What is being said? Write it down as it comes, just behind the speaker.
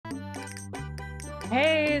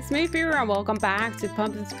Hey, it's me, Fear, and welcome back to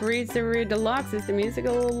PAPA'S FREEZERIA Deluxe. Is the music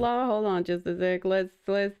a little low? Hold on just a sec. Let's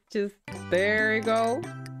just... There you go.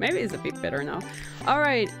 Maybe it's a bit better now.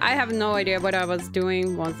 Alright, I have no idea what I was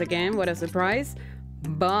doing once again. What a surprise.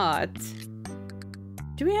 But...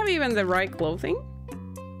 do we have even the right clothing?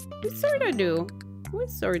 We sort of do. We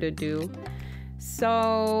sort of do.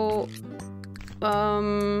 So...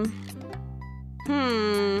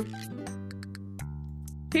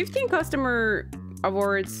 15 customer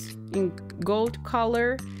awards in gold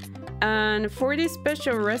color, and 40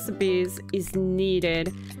 special recipes is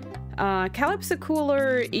needed. Calypso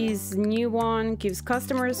cooler is new one, gives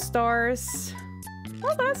customers stars.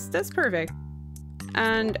 Oh, that's perfect.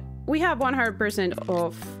 And we have 100%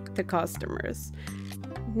 of the customers.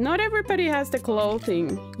 Not everybody has the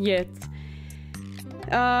clothing yet.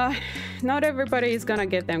 Not everybody is gonna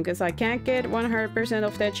get them because I can't get 100%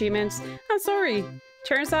 of the achievements. I'm sorry.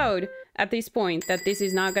 Turns out at this point that this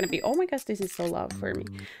is not gonna be... oh my gosh, this is so loud for me.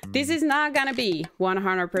 This is not gonna be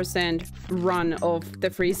 100% run of the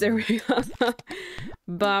freezeria.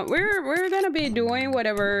 But we're gonna be doing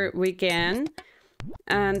whatever we can.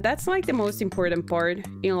 And that's like the most important part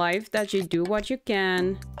in life, that you do what you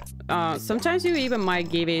can. Sometimes you even might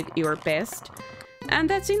give it your best. And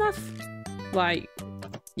that's enough. Like...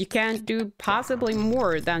 you can't do possibly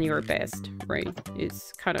more than your best, right?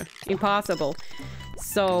 It's kind of impossible.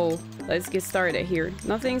 So let's get started here.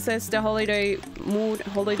 Nothing says the holiday mood,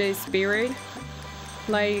 holiday spirit,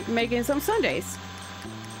 like making some sundaes.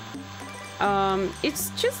 It's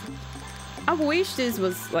just... I wish this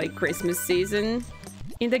was like Christmas season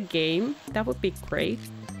in the game. That would be great.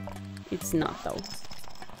 It's not though.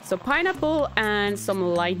 So pineapple and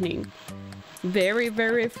some lightning. Very,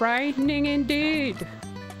 very frightening indeed.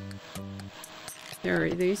 There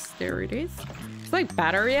it is, there it is. It's like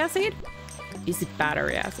battery acid? Is it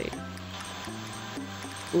battery acid?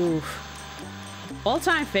 Oof.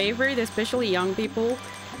 All-time favorite, especially young people.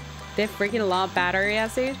 They freaking love battery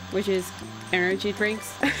acid, which is energy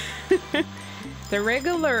drinks. The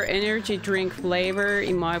regular energy drink flavor,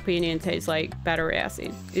 in my opinion, tastes like battery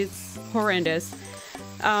acid. It's horrendous.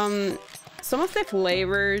 Some of the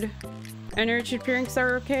flavored energy drinks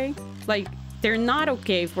are okay. Like, they're not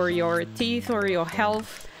okay for your teeth or your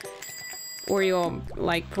health or your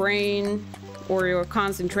like brain or your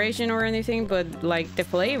concentration or anything, but like the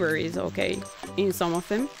flavor is okay in some of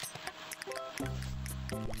them.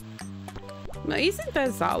 But isn't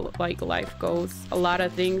that how like life goes? A lot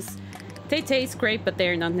of things, they taste great, but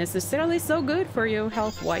they're not necessarily so good for you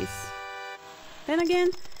health-wise. Then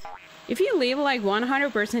again, if you live like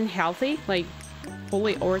 100% healthy, like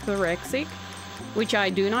fully orthorexic, which I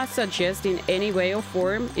do not suggest in any way or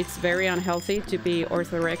form. It's very unhealthy to be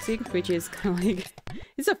orthorexic, which is kind of like...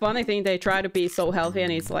 it's a funny thing, they try to be so healthy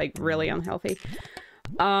and it's like really unhealthy.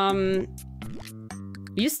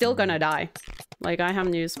 You're still gonna die. Like, I have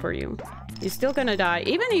news for you. You're still gonna die.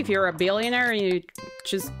 Even if you're a billionaire and you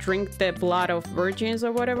just drink the blood of virgins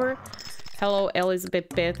or whatever. Hello, Elizabeth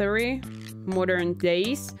Bathory. Modern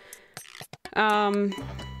days.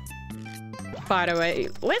 By the way,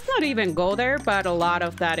 let's not even go there, but a lot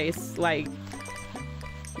of that is like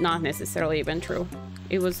not necessarily even true.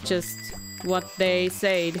 It was just what they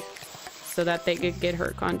said so that they could get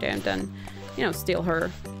her content and, you know, steal her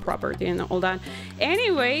property and all that.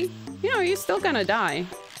 Anyway, you know, you're still gonna die.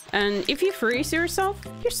 And if you freeze yourself,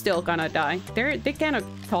 you're still gonna die. They kind of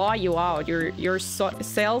thaw you out. Your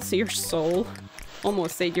cells, your soul.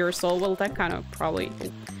 Almost said your soul. Well, that kind of probably... oh,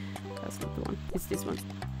 that's not the one. It's this one.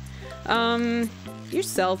 Your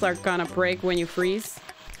cells are gonna break when you freeze,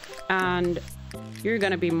 and you're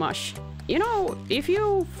gonna be mush. You know, if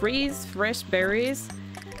you freeze fresh berries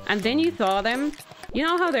and then you thaw them, you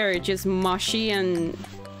know how they're just mushy and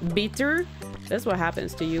bitter? That's what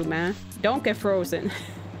happens to you, man. Don't get frozen.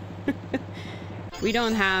 We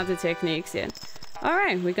don't have the techniques yet. All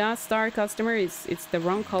right, we got star customer. It's the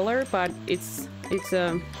wrong color, but it's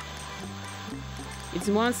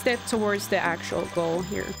one step towards the actual goal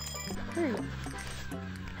here.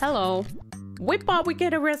 Hello. Whip up, we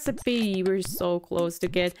get a recipe. We're so close to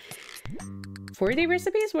get 40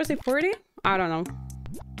 recipes. Was it 40? I don't know.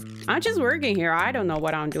 I'm just working here. I don't know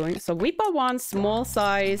what I'm doing. So whip up one small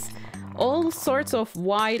size, all sorts of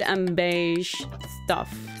white and beige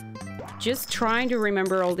stuff. Just trying to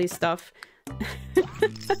remember all this stuff.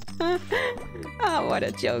 Oh, what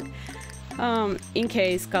a joke. In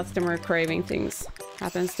case customer craving things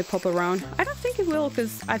happens to pop around. I don't think it will,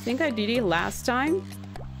 because I think I did it last time.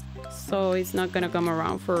 So it's not gonna come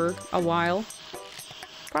around for a while.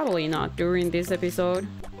 Probably not during this episode.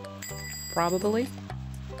 Probably.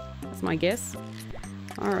 That's my guess.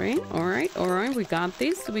 All right, all right, all right. We got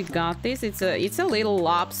this. We got this. It's a little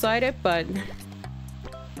lopsided, but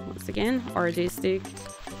once again, artistic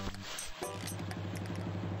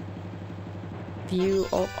view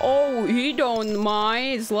of. Oh, he don't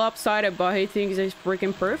mind. It's lopsided, but he thinks it's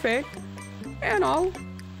freaking perfect. You know,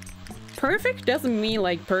 perfect doesn't mean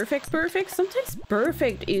like perfect. Sometimes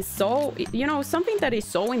perfect is so, you know, something that is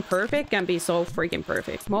so imperfect can be so freaking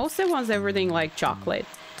perfect. Mostly wants everything like chocolate.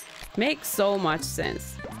 Makes so much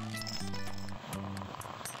sense.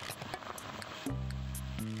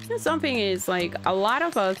 And something is like a lot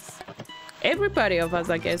of us, everybody of us,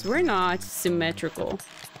 I guess, we're not symmetrical.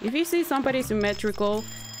 If you see somebody symmetrical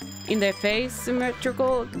in their face,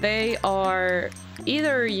 symmetrical, they are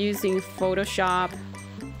either using Photoshop,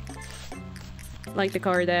 like the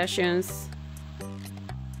Kardashians,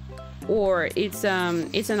 or it's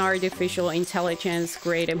an artificial intelligence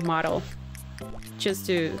created model just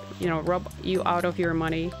to, you know, rob you out of your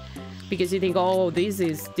money because you think, oh, this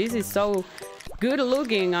is so good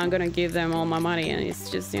looking, I'm gonna give them all my money, and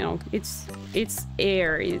it's just, you know, it's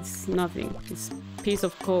air, it's nothing, it's a piece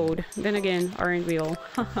of code. Then again, aren't we all?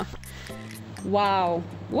 Wow,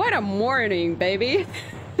 what a morning, baby.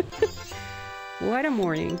 What a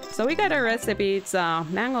morning. So we got a recipe. It's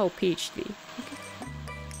mango peach tea.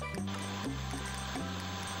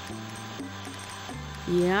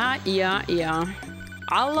 Okay. Yeah.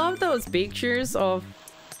 I love those pictures of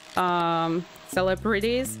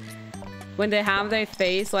celebrities when they have their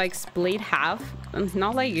face like split half.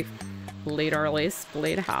 Not like literally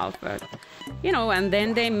split half, but you know, and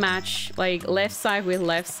then they match like left side with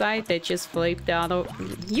left side. They just flip the other.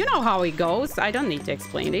 You know how it goes. I don't need to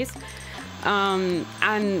explain this. And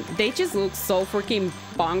they just look so freaking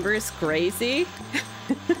bonkers crazy.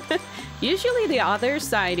 Usually the other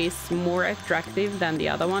side is more attractive than the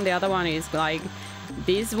other one. The other one is like,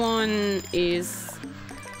 this one is,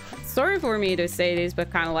 sorry for me to say this,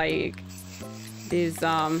 but kind of like this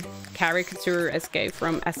caricature Escape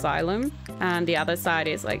from Asylum. And the other side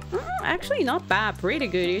is like, actually not bad, pretty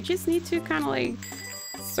good. You just need to kind of like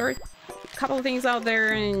sort a couple of things out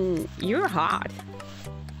there and you're hot.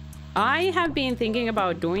 I have been thinking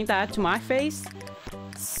about doing that to my face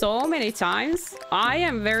so many times. I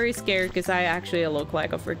am very scared because I actually look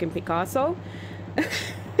like a freaking Picasso.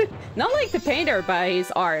 Not like the painter, but his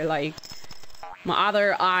art. Like my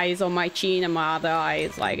other eyes on my chin and my other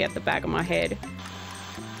eyes like at the back of my head.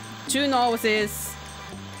 2 noses,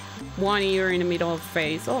 1 ear in the middle of the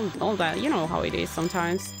face. All that, you know how it is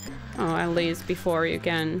sometimes. Oh, at least before you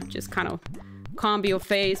can just kind of comb your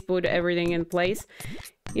face, put everything in place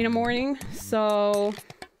in the morning. So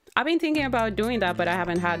I've been thinking about doing that, but I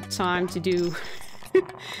haven't had time to do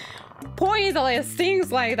pointless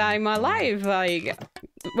things like that in my life. Like,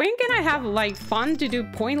 when can I have like fun to do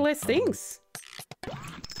pointless things?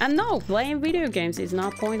 And no, playing video games is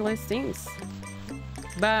not pointless things.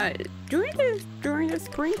 But during the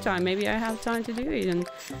springtime, maybe I have time to do it, and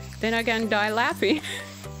then I can die laughing.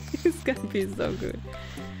 It's gonna be so good.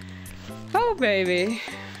 Oh baby.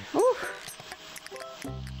 Ooh.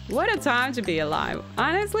 What a time to be alive.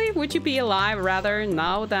 Honestly, would you be alive rather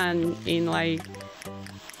now than in like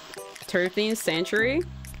 13th century?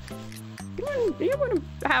 You wouldn't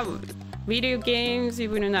have video games, you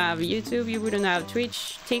wouldn't have YouTube, you wouldn't have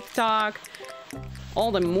Twitch, TikTok,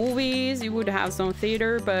 all the movies. You would have some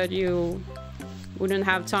theater, but you wouldn't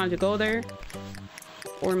have time to go there.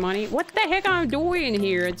 Or money. What the heck I'm doing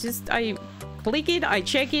here? I click it, I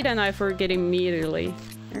check it, and I forget immediately.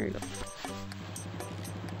 There you go.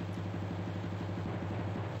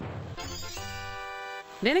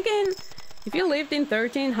 Then again, if you lived in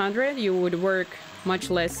 1300, you would work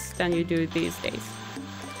much less than you do these days.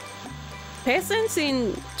 Peasants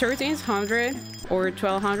in 1300 or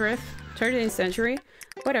 1200th, 13th century,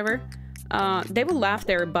 whatever, they would laugh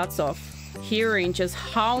their butts off hearing just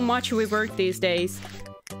how much we work these days.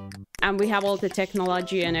 And we have all the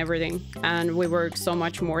technology and everything, and we work so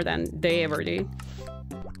much more than they ever did.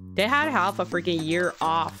 They had half a freaking year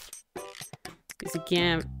off. Because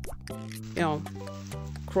again, you know,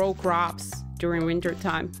 grow crops during winter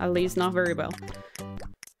time. At least not very well.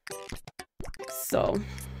 So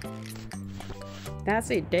that's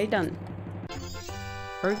it. They done.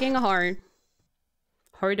 Working hard.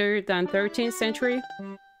 Harder than 13th century.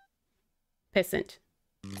 Peasant.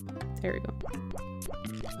 There you go.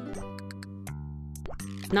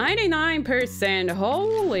 99%.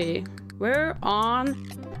 Holy. We're on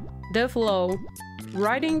the flow.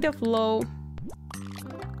 Riding the flow.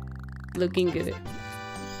 Looking good.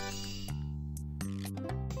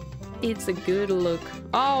 It's a good look.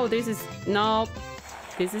 Oh, this is... Nope.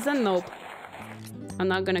 This is a nope. I'm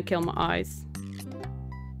not gonna kill my eyes.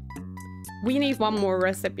 We need one more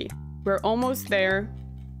recipe. We're almost there.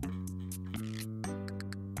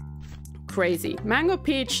 Crazy. Mango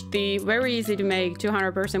peach tea, very easy to make,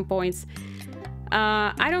 200% points.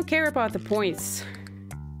 I don't care about the points.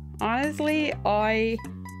 Honestly, I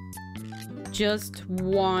just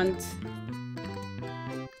want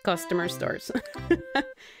customer stores.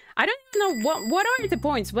 I don't know what are the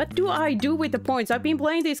points. What do I do with the points? I've been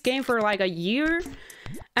playing this game for like a year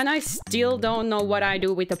and I still don't know what I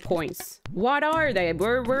do with the points. What are they?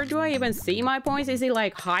 Where do I even see my points? Is it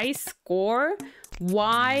like high score?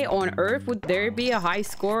 Why on earth would there be a high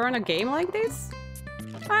score on a game like this?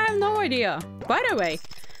 I have no idea. By the way,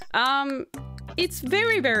 it's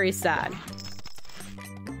very, very sad.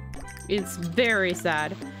 It's very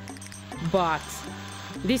sad. But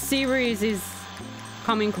this series is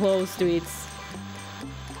coming close to its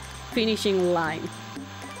finishing line.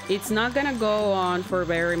 It's not gonna go on for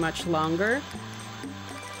very much longer.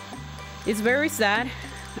 It's very sad,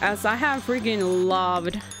 as I have freaking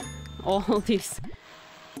loved all this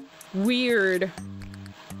weird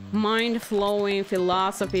mind-flowing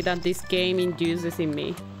philosophy that this game induces in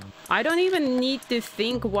me. I don't even need to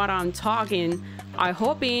think what I'm talking. I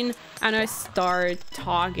hop in and I start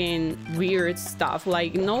talking weird stuff.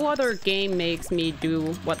 Like no other game makes me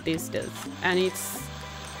do what this does. And it's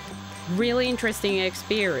really interesting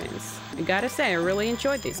experience. I gotta say, I really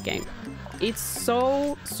enjoyed this game. It's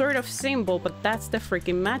so sort of simple, but that's the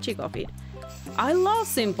freaking magic of it. I love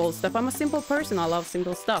simple stuff. I'm a simple person. I love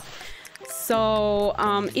simple stuff. So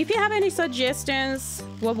if you have any suggestions,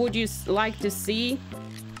 what would you like to see?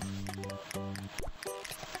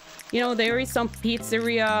 You know, there is some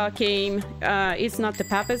pizzeria game. It's not the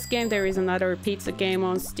Papa's game. There is another pizza game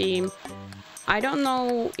on Steam. I don't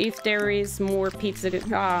know if there is more pizza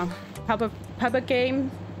Papa game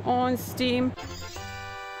on Steam.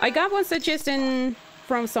 I got one suggestion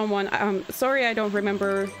from someone. Sorry, I don't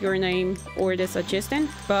remember your name or the suggestion,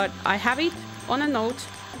 but I have it on a note.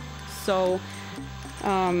 So,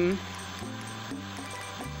 I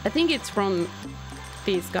think it's from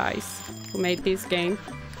these guys who made this game.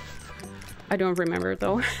 I don't remember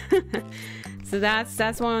though. So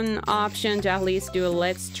that's one option to at least do a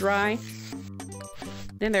let's try.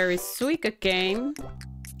 Then there is Suika game,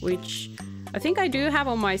 which I think I do have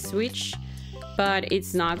on my Switch, but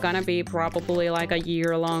it's not gonna be probably like a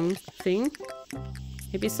year-long thing.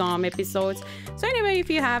 Maybe some episodes. So anyway, if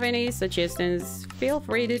you have any suggestions, feel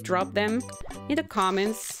free to drop them in the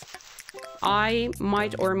comments. I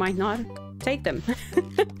might or might not take them.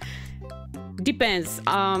 Depends.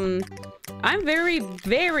 I'm very,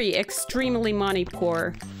 very extremely money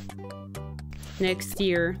poor next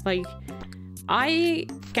year. Like, I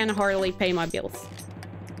can hardly pay my bills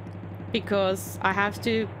because I have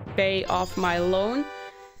to pay off my loan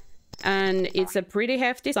and it's a pretty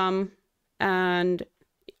hefty sum and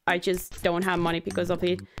I just don't have money because of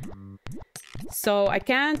it. So I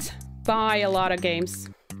can't buy a lot of games.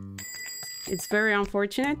 It's very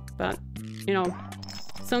unfortunate, but you know,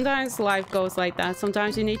 sometimes life goes like that.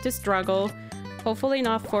 Sometimes you need to struggle. Hopefully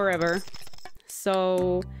not forever.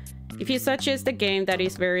 So if you suggest a game that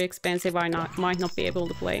is very expensive, I might not be able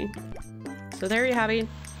to play. So there you have it.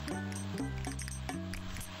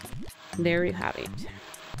 There you have it.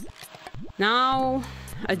 Now,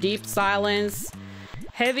 a deep silence.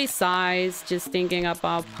 Heavy sighs, just thinking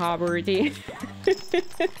about poverty.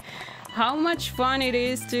 How much fun it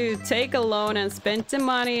is to take a loan and spend the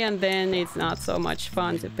money and then it's not so much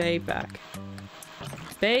fun to pay back.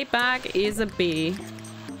 Payback is a B.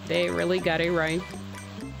 They really got it right.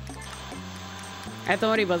 I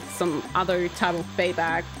thought it was some other type of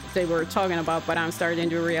payback they were talking about, but I'm starting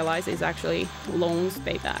to realize it's actually loans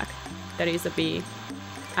payback. That is a B.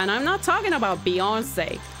 And I'm not talking about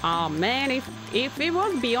Beyonce. Oh man, if it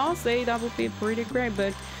was Beyonce, that would be pretty great,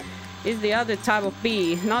 but it's the other type of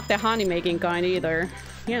B, not the honey making kind either.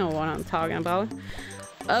 You know what I'm talking about.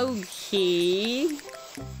 Okay.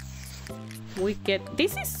 We get...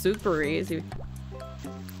 This is super easy.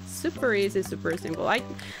 Super easy, super simple. I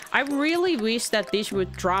really wish that this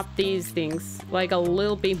would drop these things like a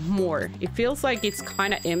little bit more. It feels like it's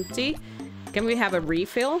kind of empty. Can we have a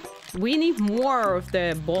refill? We need more of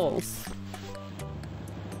the balls.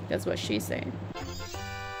 That's what she's saying.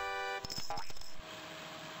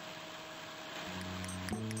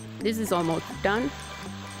 This is almost done.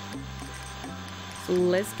 So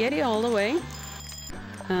let's get it all the way.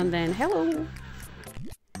 And then hello.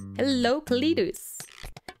 Hello, Calypso.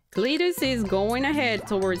 Calypso is going ahead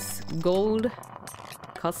towards gold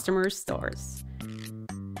customer stores.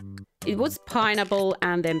 It was pineapple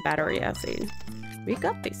and then battery acid. We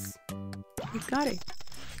got this. We got it.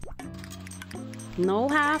 No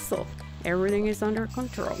hassle. Everything is under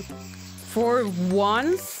control. For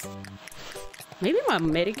once, maybe my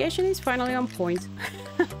medication is finally on point.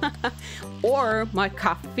 Or my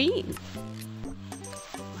caffeine.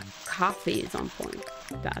 My coffee is on point.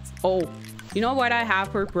 That's... Oh, you know what I have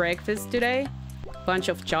for breakfast today? Bunch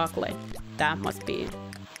of chocolate. That must be it.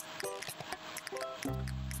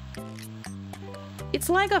 It's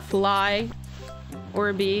like a fly or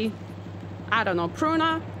a bee. I don't know.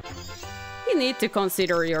 Pruna, you need to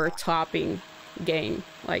consider your topping game.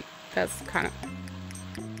 Like, that's kind of...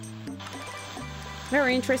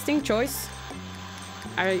 Very interesting choice.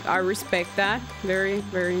 I respect that. Very,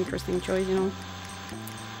 very interesting choice, you know.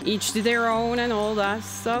 Each to their own and all that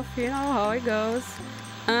stuff. You know how it goes.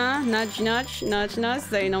 Nudge, nudge, nudge, nudge.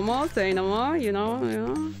 Say no more, say no more. You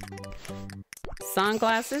know.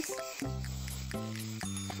 Sunglasses.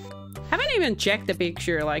 Haven't even checked the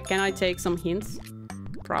picture. Like, can I take some hints?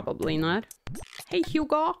 Probably not. Hey,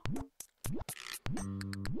 Hugo.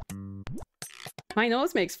 My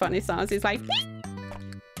nose makes funny sounds. It's like...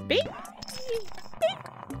 Beep. Beep.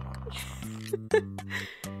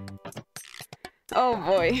 Oh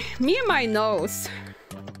boy. Me and my nose.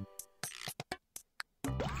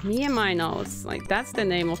 Me and my nose. Like, that's the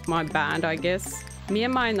name of my band, I guess. Me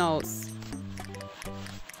and my nose.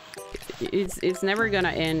 It's never gonna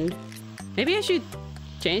end. Maybe I should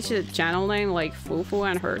change the channel name like Fufu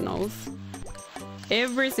and her nose.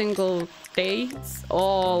 Every single day, it's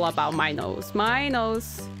all about my nose. My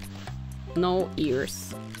nose, no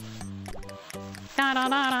ears. I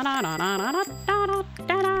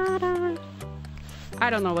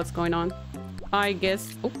don't know what's going on. I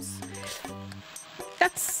guess... Oops.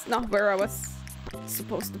 That's not where I was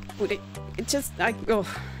supposed to put it. It just... Oh,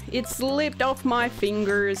 it slipped off my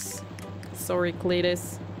fingers. Sorry,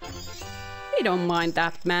 Cletus. We don't mind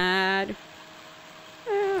that mad.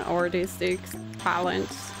 Artistic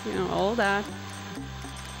talents, you know, all that.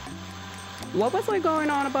 What was I going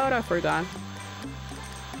on about? I forgot.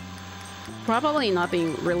 Probably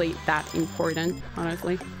nothing really that important,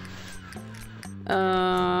 honestly.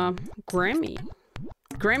 Grammy.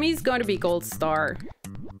 Grammy's going to be gold star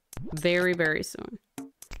very, very soon.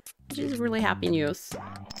 Which is really happy news.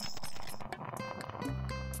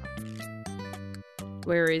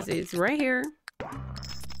 Where is it? It's right here.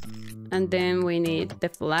 And then we need the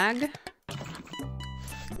flag.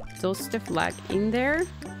 Toss the flag in there.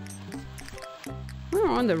 We're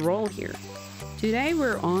on the roll here. Today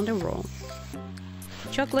we're on the roll.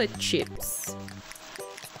 Chocolate chips.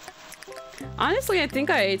 Honestly, I think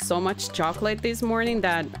I ate so much chocolate this morning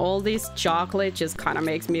that all this chocolate just kind of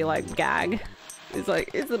makes me like gag. It's like,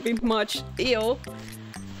 it's a bit much. Ew.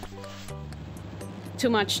 Too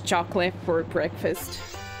much chocolate for breakfast.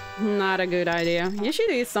 Not a good idea. You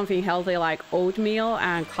should eat something healthy like oatmeal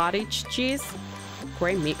and cottage cheese.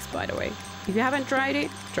 Great mix, by the way. If you haven't tried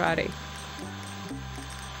it, try it.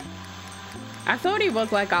 I thought it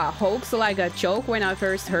was like a hoax, like a joke when I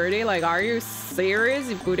first heard it. Like, are you serious?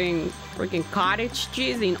 You're putting freaking cottage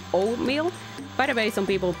cheese in oatmeal? By the way, some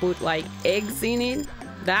people put like eggs in it.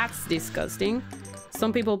 That's disgusting.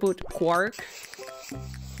 Some people put quark.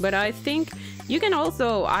 But I think you can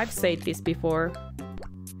also, I've said this before,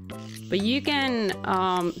 but you can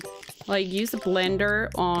like use a blender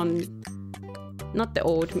on, not the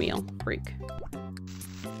oatmeal, freak.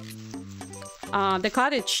 The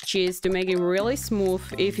cottage cheese to make it really smooth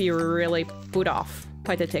if you're really put off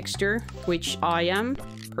by the texture, which I am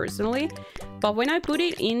personally. But when I put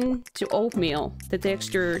it into oatmeal, the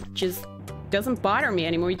texture just doesn't bother me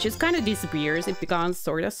anymore. It just kind of disappears. It becomes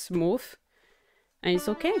sort of smooth. And it's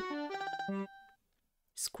okay.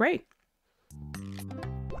 It's great.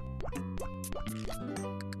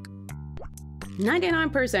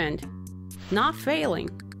 99%. Not failing.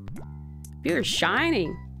 Pure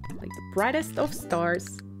shining. Like the brightest of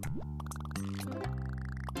stars.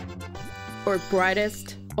 Or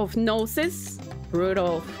brightest of noses.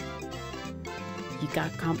 Rudolph. You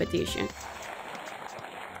got competition.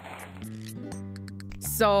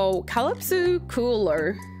 So, Calypso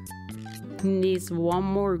Cooler needs one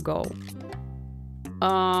more go.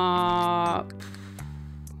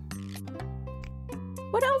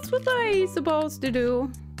 What else was I supposed to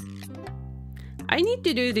do? I need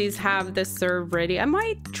to do this, have the serve ready. I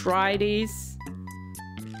might try this.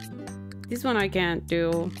 This one I can't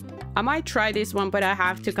do. I might try this one, but I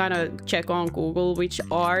have to kind of check on Google which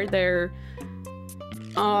are their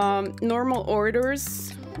normal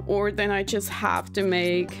orders, or then I just have to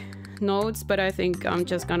make notes. But I think I'm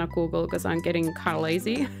just gonna Google because I'm getting kind of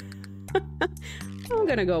lazy. I'm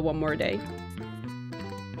gonna go one more day.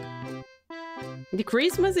 The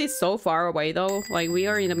Christmas is so far away though. Like, we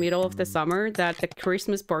are in the middle of the summer that the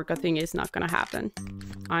Christmas burka thing is not gonna happen.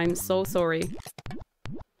 I'm so sorry.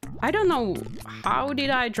 I don't know how did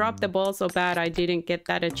I drop the ball so bad I didn't get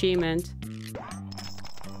that achievement.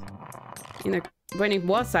 When it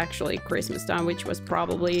was actually Christmas time, which was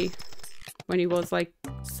probably when it was like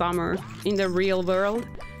summer in the real world.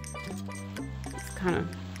 It's kind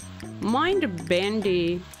of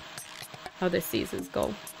mind-bendy how the seasons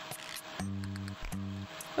go.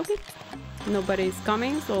 Okay, nobody's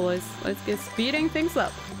coming, so let's get speeding things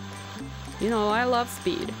up. You know, I love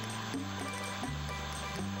speed.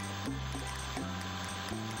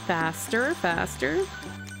 Faster, faster.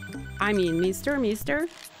 I mean, Mister.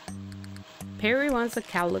 Perry wants a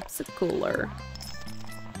Calypso cooler.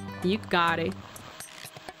 You got it.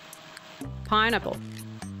 Pineapple.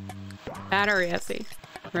 Battery essay.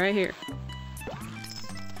 Right here.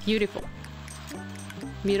 Beautiful.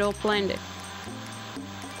 Middle blended.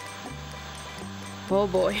 Oh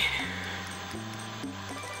boy.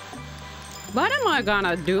 What am I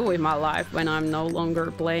gonna do with my life when I'm no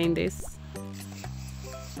longer playing this?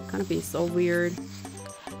 It's gonna be so weird.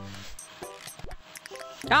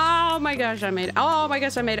 Oh my gosh, I made it. Oh my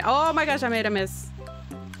gosh, I made it. Oh my gosh, I made a miss.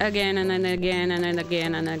 Again and then again and then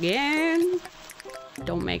again and again.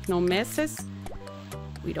 Don't make no messes.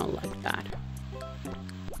 We don't like that.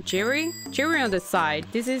 Cherry on the side.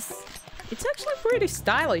 It's actually pretty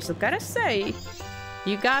stylish, I gotta say.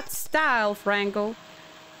 You got style, Franco.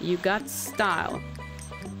 You got style.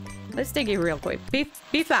 Let's take it real quick.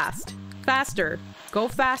 Be fast. Faster. Go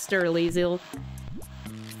faster, Liesl.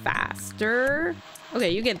 Faster. Okay,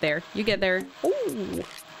 you get there. You get there. Ooh.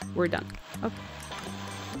 We're done. Okay.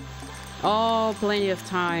 Oh, plenty of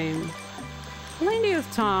time. Plenty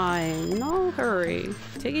of time. No hurry.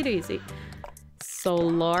 Take it easy. So,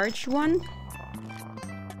 large one.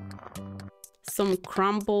 Some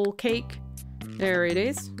crumble cake. There it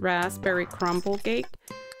is. Raspberry crumble cake.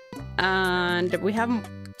 And we have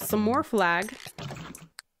some more flag.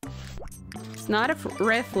 It's not a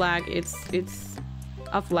red flag. It's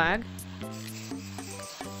a flag.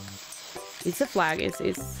 It's a flag. It's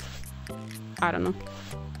I don't know.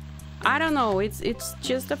 I don't know. It's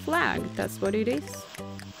just a flag. That's what it is.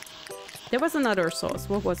 There was another sauce.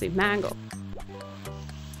 What was it? Mango.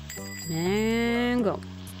 Mango.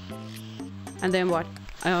 And then what?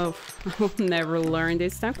 Oh, I will never learn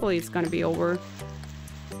this. Thankfully, it's gonna be over.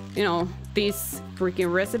 You know, this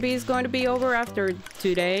freaking recipe is going to be over after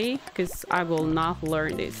today, because I will not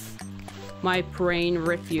learn this. My brain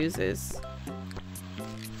refuses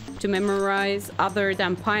to memorize other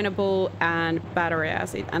than pineapple and battery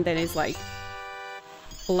acid. And then it's like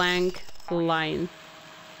blank line.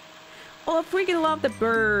 Oh, I freaking love the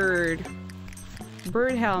bird.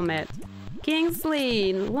 Bird helmet.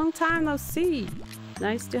 Kingsley, long time no see.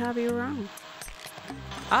 Nice to have you around.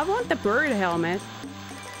 I want the bird helmet.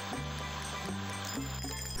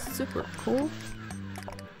 Super cool.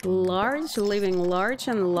 Large, living large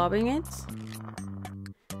and loving it.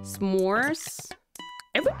 S'mores.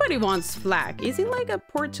 Everybody wants flag. Is it like a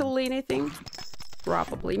porcellini thing?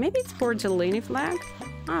 Probably. Maybe it's porcellini flag.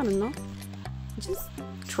 I don't know. Just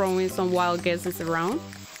throwing some wild guesses around.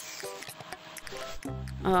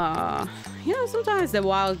 You know, sometimes the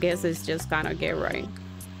wild guesses just kind of get right.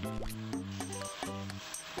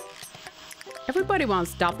 Everybody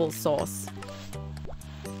wants double sauce.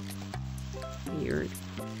 Weird.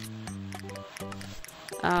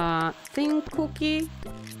 Thin cookie.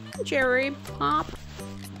 Cherry pop.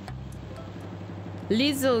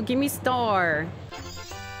 Liesl, give me star.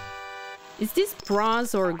 Is this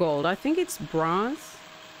bronze or gold? I think it's bronze.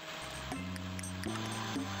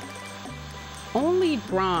 Only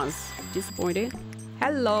bronze. Disappointed.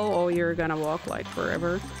 Hello. Oh, you're gonna walk like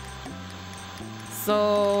forever.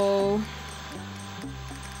 So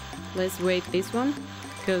let's wait this one,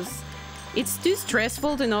 because it's too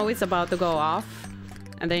stressful to know it's about to go off.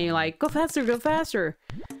 And then you're like, go faster, go faster.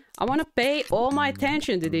 I want to pay all my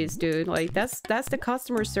attention to this, dude. Like, that's the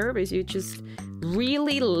customer service. You just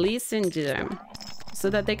really listen to them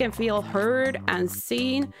so that they can feel heard and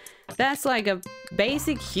seen. That's like a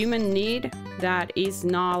basic human need that is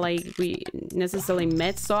not like we necessarily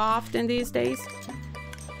met so often these days.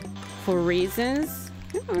 For reasons,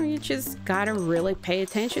 you know, you just gotta really pay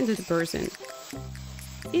attention to the person.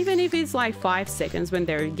 Even if it's like 5 seconds when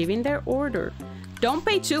they're giving their order. Don't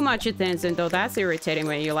pay too much attention though, that's irritating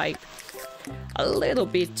when you're like a little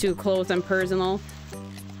bit too close and personal.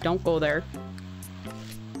 Don't go there.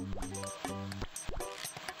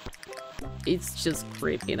 It's just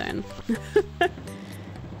creepy then.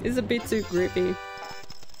 It's a bit too creepy.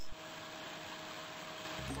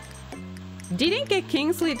 Didn't get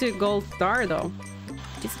Kingsley to gold star though.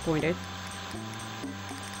 Disappointed.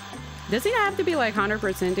 Does it have to be like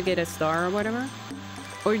 100% to get a star or whatever?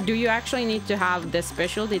 Or do you actually need to have the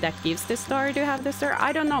specialty that gives the star to have the star?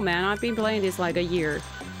 I don't know, man. I've been playing this like a year.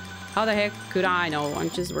 How the heck could I know? I'm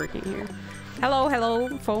just working here. Hello, hello,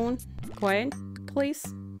 phone. Quiet, please.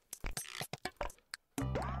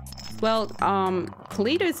 Well,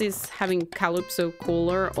 Cletus is having Calypso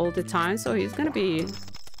cooler all the time, so he's gonna be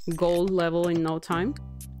gold level in no time.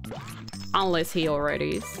 Unless he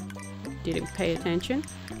already is. Didn't pay attention.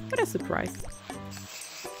 What a surprise.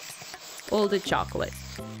 All the chocolate.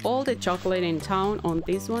 All the chocolate in town on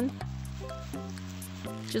this one.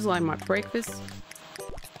 Just like my breakfast.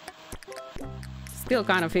 Still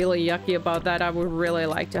kind of feeling yucky about that. I would really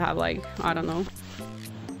like to have like, I don't know,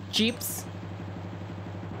 chips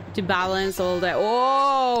to balance all the...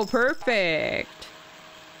 Oh, perfect.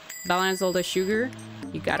 Balance all the sugar.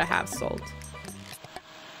 You gotta have salt.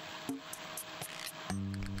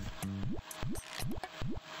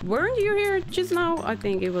 Weren't you here just now? I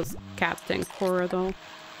think it was Captain Cora though.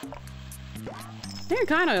 They're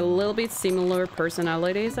kind of a little bit similar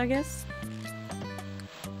personalities, I guess.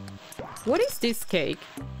 What is this cake?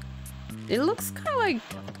 It looks kind of like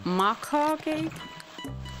maca cake.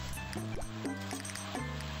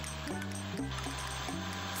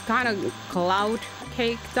 It's kind of cloud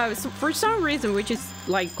cake type. So for some reason, which is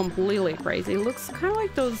like completely crazy. It looks kind of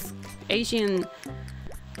like those Asian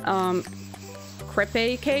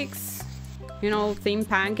crepe cakes, you know, thin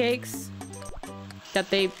pancakes that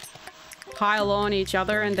they pile on each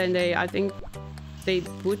other, and then they, I think they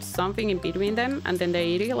put something in between them, and then they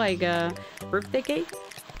eat it like a birthday cake.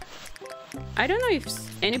 I don't know if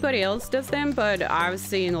anybody else does them, but I've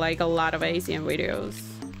seen like a lot of Asian videos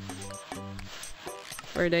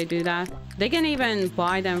where they do that. They can even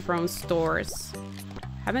buy them from stores.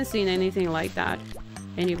 Haven't seen anything like that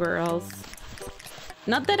anywhere else.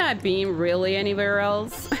 Not that I've been really anywhere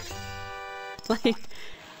else. Like,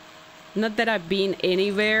 not that I've been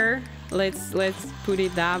anywhere. Let's put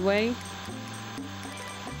it that way.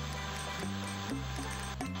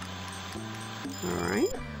 All right,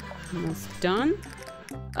 almost done.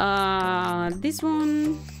 This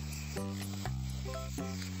one,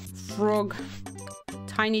 frog,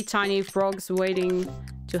 tiny frogs waiting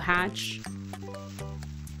to hatch.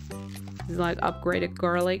 This is like upgraded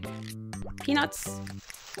garlic. Peanuts.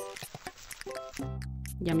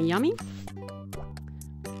 Yummy, yummy.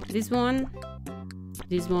 This one,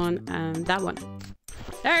 and that one.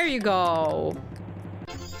 There you go.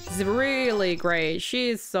 It's really great. She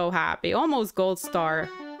is so happy. Almost gold star.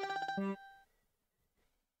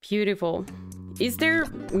 Beautiful. Is there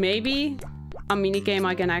maybe a mini game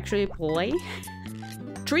I can actually play?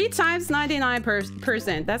 3 times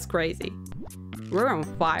 99%. That's crazy. We're on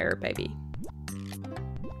fire, baby.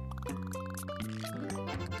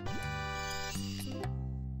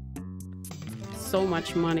 So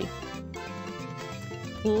much money.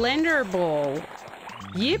 Blender Bowl.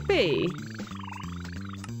 Yippee.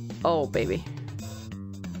 Oh, baby.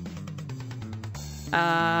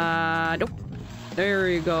 Nope. There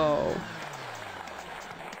you go.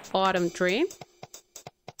 Autumn tree.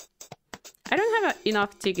 I don't have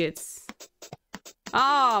enough tickets.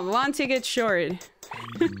 Oh, 1 ticket short.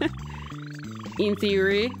 In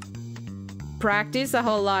theory. Practice a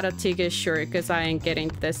whole lot of tickets short because I ain't getting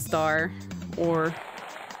the star or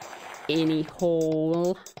any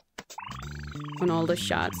hole on all the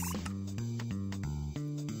shots.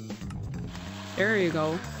 There you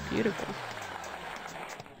go. Beautiful.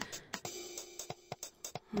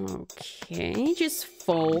 Okay, just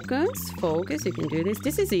focus. Focus. You can do this.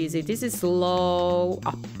 This is easy. This is slow.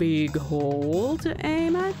 A big hole to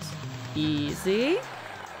aim at. Easy.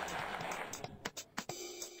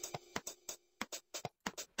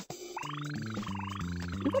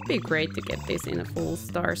 It would be great to get this in a full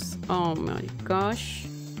stars. Oh my gosh.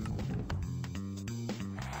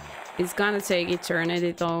 It's gonna take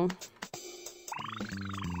eternity though.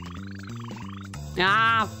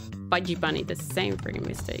 Ah, Budgie Bunny, the same freaking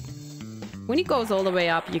mistake. When it goes all the way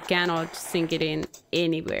up, you cannot sink it in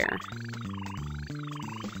anywhere.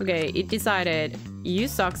 Okay, it decided, you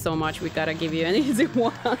suck so much, we gotta give you an easy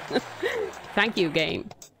one. Thank you, game.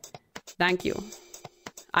 Thank you.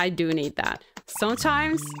 I do need that.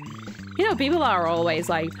 Sometimes, you know, people are always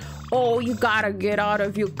like, oh, you gotta get out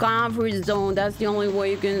of your comfort zone. That's the only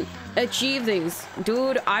way you can achieve things.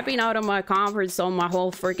 Dude, I've been out of my comfort zone my whole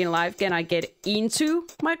freaking life. Can I get into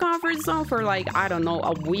my comfort zone for like, I don't know,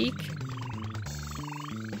 a week?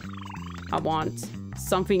 I want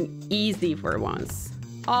something easy for once.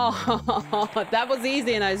 Oh, that was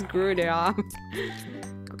easy and I screwed it up.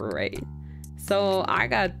 Great. So I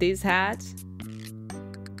got this hat.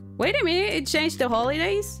 Wait a minute, it changed the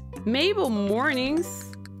holidays? Mabel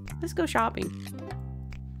mornings. Let's go shopping.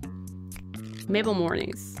 Mabel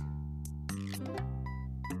mornings.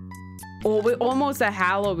 Oh, we're almost at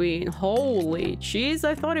Halloween. Holy jeez,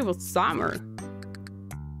 I thought it was summer.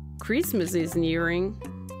 Christmas is nearing.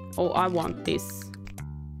 Oh, I want this.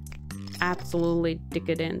 Absolutely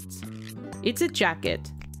decadent. It's a jacket.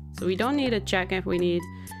 So we don't need a jacket, we need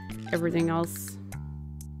everything else.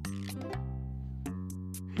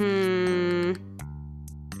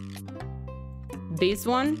 This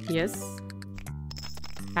one, yes.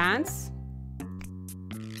 Pants.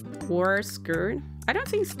 Or skirt. I don't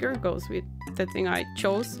think skirt goes with the thing I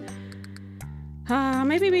chose.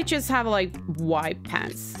 Maybe we just have like white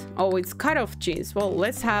pants. Oh, it's cut-off jeans. Well,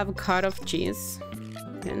 let's have cut-off jeans.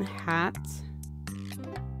 And hat.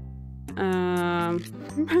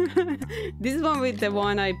 This one with the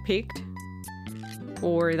one I picked.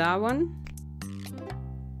 Or that one.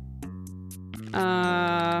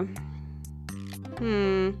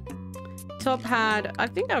 Top hat. I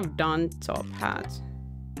think I've done top hat.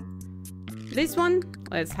 This one,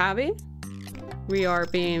 let's have it. We are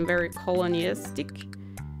being very colonialistic.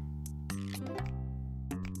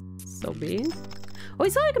 So big. Oh,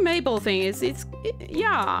 it's like a Mabel thing.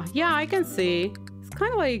 Yeah, I can see. It's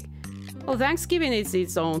kind of like, oh, Thanksgiving is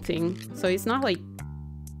its own thing. So it's not like,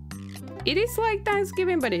 it is like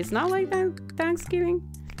Thanksgiving, but it's not like Thanksgiving.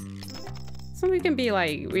 So we can be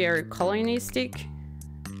like, we are colonialistic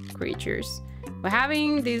creatures. But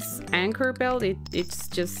having this anchor belt, it's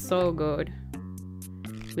just so good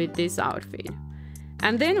with this outfit.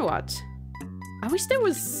 And then what? I wish there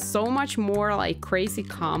was so much more like crazy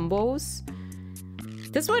combos.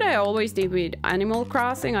 That's what I always did with Animal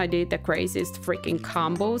Crossing. I did the craziest freaking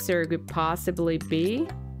combos there could possibly be.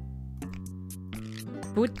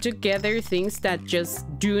 Put together things that just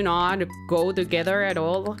do not go together at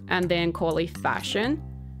all and then call it fashion.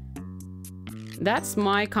 That's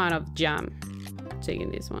my kind of jam.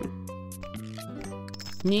 Taking this one.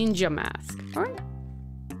 Ninja mask. All right.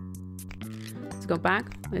 Let's go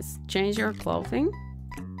back. Let's change our clothing.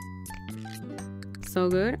 So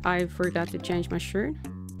good. I forgot to change my shirt.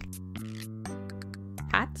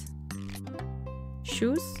 Hat.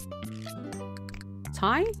 Shoes.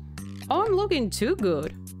 Tie. Oh, I'm looking too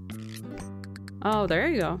good. Oh, there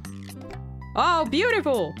you go. Oh,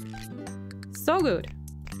 beautiful. So good.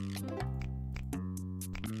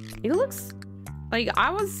 It looks like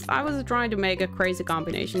I was trying to make a crazy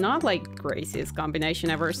combination. Not like craziest combination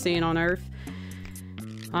ever seen on Earth.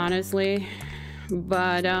 Honestly.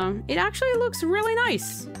 But it actually looks really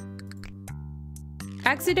nice.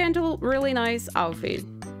 Accidental, really nice outfit.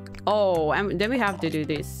 Oh, and then we have to do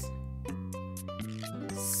this.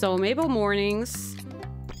 So Mabel mornings.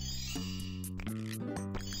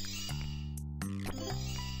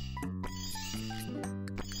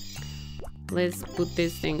 Let's put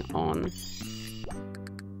this thing on.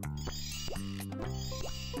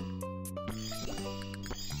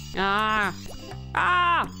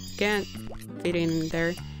 Can't fit in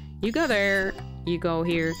there. You go there, you go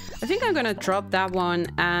here. I think I'm gonna drop that one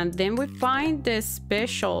and then we find the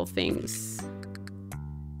special things.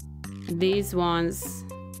 These ones.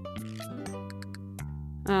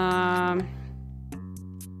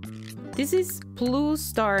 This is blue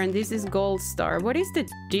star and this is gold star. What is the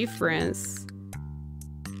difference?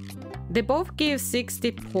 They both give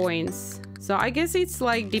 60 points. So I guess it's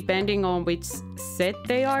like depending on which set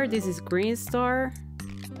they are. This is green star.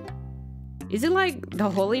 Is it like the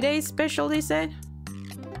holiday special they said?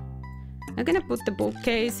 I'm gonna put the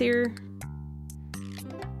bookcase here.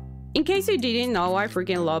 In case you didn't know, I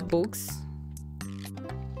freaking love books.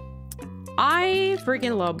 I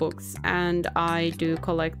freaking love books and I do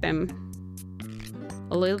collect them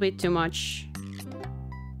a little bit too much.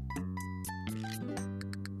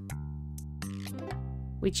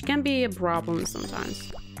 Which can be a problem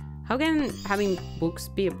sometimes. How can having books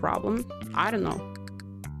be a problem? I don't know.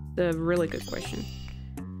 It's a really good question.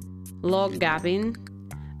 Log gabbing.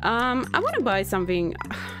 I want to buy something,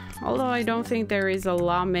 although I don't think there is a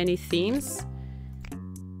lot many themes.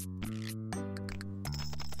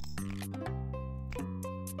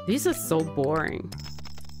 These are so boring.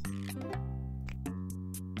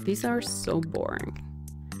 These are so boring.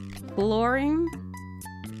 Flooring.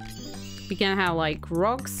 We can have like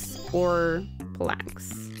rocks or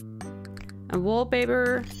planks. And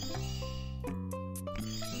wallpaper.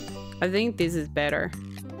 I think this is better.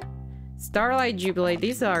 Starlight Jubilee.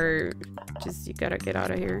 These are just, you gotta get out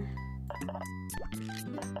of here.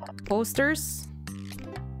 Posters.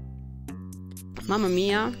 Mamma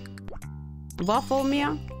Mia. Waffle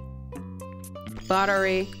Mia.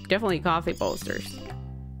 pottery, definitely coffee posters.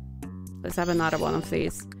 Let's have another one of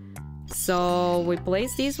these. So we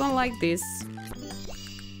place this one like this.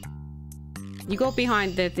 You go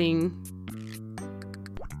behind the thing.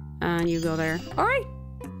 And you go there. Alright.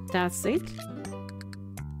 That's it.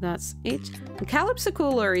 That's it. The Calypso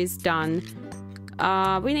cooler is done.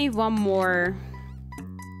 We need one more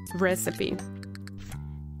recipe.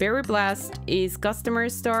 Berry Blast is customer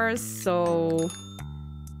stars, so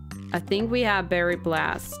I think we have Berry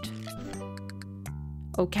Blast.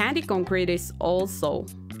 Oh, Candy Concrete is also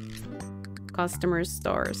customer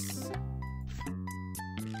stars.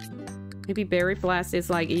 Maybe Berry Blast is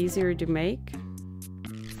like easier to make,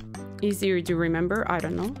 easier to remember. I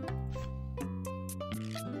don't know.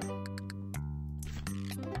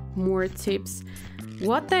 More tips.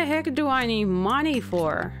 What the heck do I need money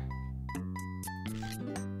for?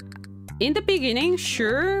 In the beginning,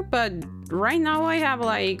 sure, but right now I have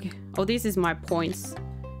like... Oh, this is my points.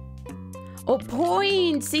 Oh,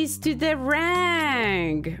 points is to the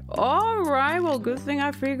rank. Alright, well, good thing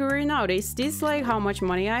I figured it out. Is this like how much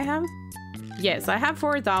money I have? Yes, I have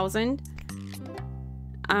 4,000.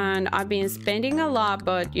 And I've been spending a lot,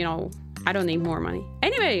 but you know, I don't need more money.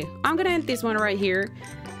 Anyway, I'm gonna end this one right here.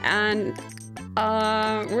 And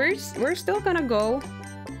we're still gonna go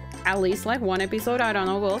at least like one episode. I don't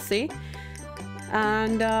know, we'll see.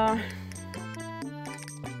 And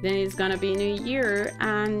then it's gonna be New Year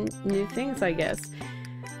and new things, I guess.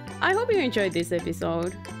 I hope you enjoyed this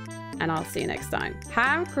episode, and I'll see you next time.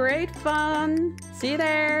 Have great fun. See you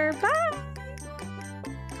there. Bye.